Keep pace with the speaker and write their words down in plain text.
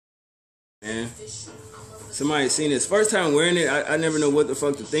Man, somebody seen this. First time wearing it, I never know what the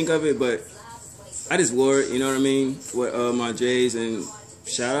fuck to think of it, but I just wore it, you know what I mean, with my J's, and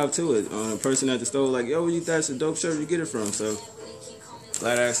shout out to it. The person at the store like, yo, you that's a dope shirt, you get it from, so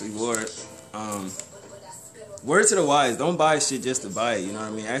glad I actually wore it. Word to the wise, don't buy shit just to buy it, you know what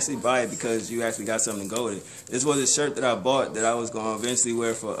I mean? Actually buy it because you actually got something to go with it. This was a shirt that I bought that I was going to eventually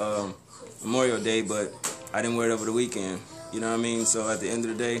wear for Memorial Day, but I didn't wear it over the weekend, you know what I mean? So at the end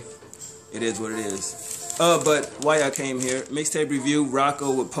of the day, it is what it is. But why I came here, mixtape review,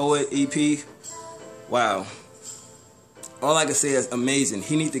 Rocko with Poet EP. Wow. All I can say is amazing.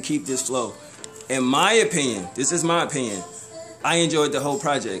 He needs to keep this flow. In my opinion, this is my opinion, I enjoyed the whole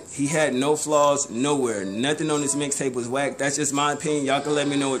project. He had no flaws nowhere. Nothing on this mixtape was whack. That's just my opinion. Y'all can let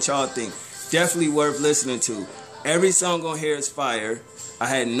me know what y'all think. Definitely worth listening to. Every song on here is fire. I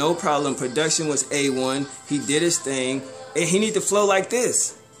had no problem. Production was A1. He did his thing. And he need to flow like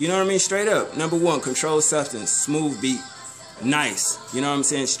this. You know what I mean? Straight up. Number one, controlled substance. Smooth beat. Nice. You know what I'm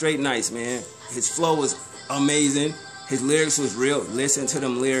saying? Straight nice, man. His flow was amazing. His lyrics was real. Listen to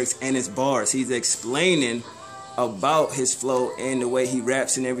them lyrics and his bars. He's explaining about his flow and the way he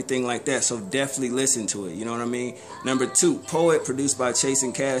raps and everything like that. So definitely listen to it. You know what I mean? Number two, Poet, produced by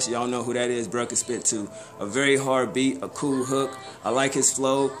Chasing Cash. Y'all know who that is. Bro can spit too. A very hard beat, a cool hook. I like his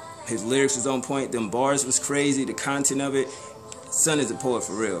flow. His lyrics was on point. Them bars was crazy. The content of it. Son is a poet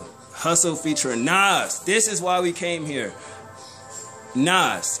for real. Hustle featuring Nas. This is why we came here.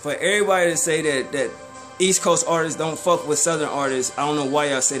 Nas. For everybody to say that East Coast artists don't fuck with Southern artists, I don't know why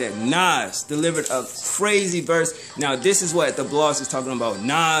y'all say that. Nas delivered a crazy verse. Now this is what the blogs is talking about.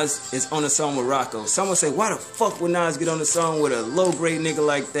 Nas is on a song with Rocko. Someone say, why the fuck would Nas get on a song with a low grade nigga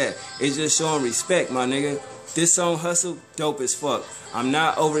like that? It's just showing respect, my nigga. This song, Hustle, dope as fuck. I'm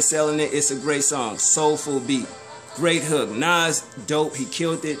not overselling it. It's a great song. Soulful beat. Great hook. Nas, dope. He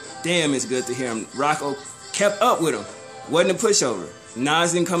killed it. Damn, it's good to hear him. Rocko kept up with him. Wasn't a pushover.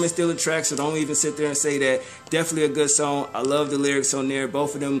 Nas didn't come and steal the track, so don't even sit there and say that. Definitely a good song. I love the lyrics on there.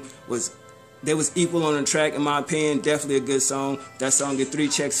 Both of them was equal on the track, in my opinion. Definitely a good song. That song get 3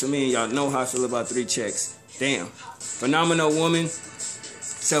 checks for me, and y'all know how I feel about 3 checks. Damn. Phenomenal Woman.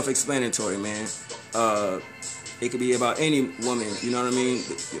 Self-explanatory, man. It could be about any woman, you know what I mean?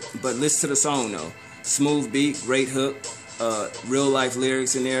 But listen to the song, though. Smooth beat, great hook. Real life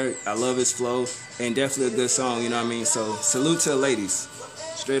lyrics in there. I love his flow, and definitely a good song, you know what I mean? So salute to the ladies,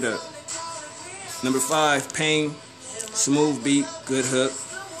 straight up. Number 5, Pain. Smooth beat, good hook,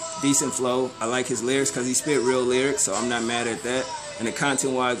 decent flow. I like his lyrics because he spit real lyrics, so I'm not mad at that. And the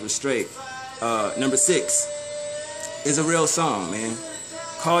content wise was straight. Number 6 is a real song, man.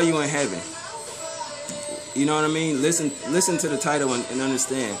 Call You in Heaven. You know what I mean? Listen to the title and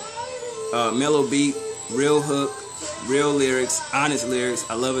understand. Mellow beat, real hook, real lyrics, honest lyrics.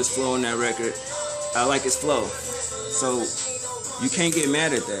 I love his flow on that record. I like his flow. So you can't get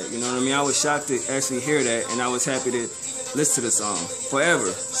mad at that. You know what I mean? I was shocked to actually hear that, and I was happy to listen to the song.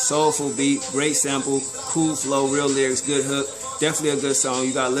 Forever. Soulful beat, great sample, cool flow, real lyrics, good hook. Definitely a good song.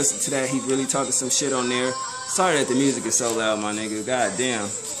 You gotta listen to that. He's really talking some shit on there. Sorry that the music is so loud, my nigga. God damn.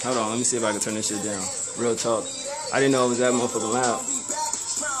 Hold on, let me see if I can turn this shit down. Real talk. I didn't know it was that motherfucking loud.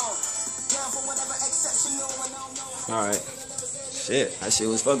 Alright. Shit, that shit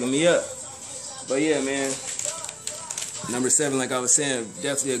was fucking me up. But yeah, man. Number 7, like I was saying,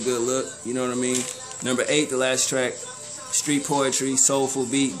 definitely a good look. You know what I mean? Number 8, the last track. Street poetry, soulful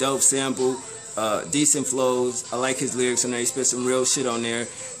beat, dope sample, decent flows. I like his lyrics on there. He spit some real shit on there.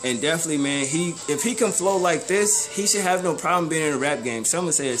 And definitely, man, if he can flow like this, he should have no problem being in a rap game. Some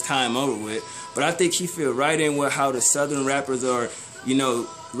would say it's time over with. But I think he fit right in with how the Southern rappers are, you know,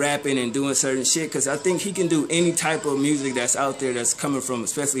 rapping and doing certain shit, because I think he can do any type of music that's out there that's coming from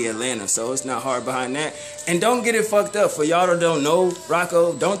especially Atlanta, so it's not hard behind that. And don't get it fucked up. For y'all that don't know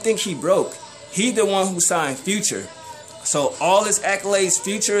Rocko, don't think he broke. He the one who signed Future, so all his accolades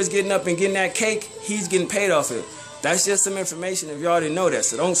Future is getting up and getting that cake, he's getting paid off it. That's just some information if y'all didn't know that,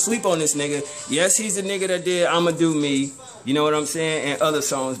 so don't sleep on this nigga. Yes, he's the nigga that did I'ma Do Me, you know what I'm saying, and other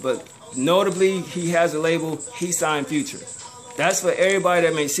songs, but notably he has a label, he signed Future. That's for everybody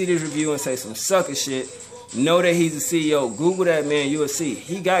that may see this review and say some sucker shit. Know that he's the CEO. Google that man, you'll see.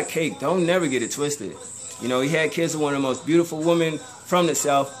 He got cake. Don't never get it twisted. You know, he had kids with one of the most beautiful women from the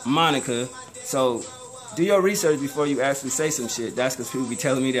South, Monica. So do your research before you actually say some shit. That's because people be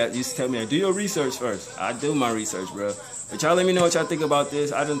telling me that. Used to tell me that. Do your research first. I do my research, bro. But y'all let me know what y'all think about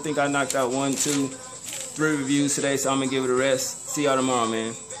this. I don't think I knocked out 1, 2, 3 reviews today, so I'm going to give it a rest. See y'all tomorrow,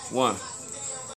 man. 1.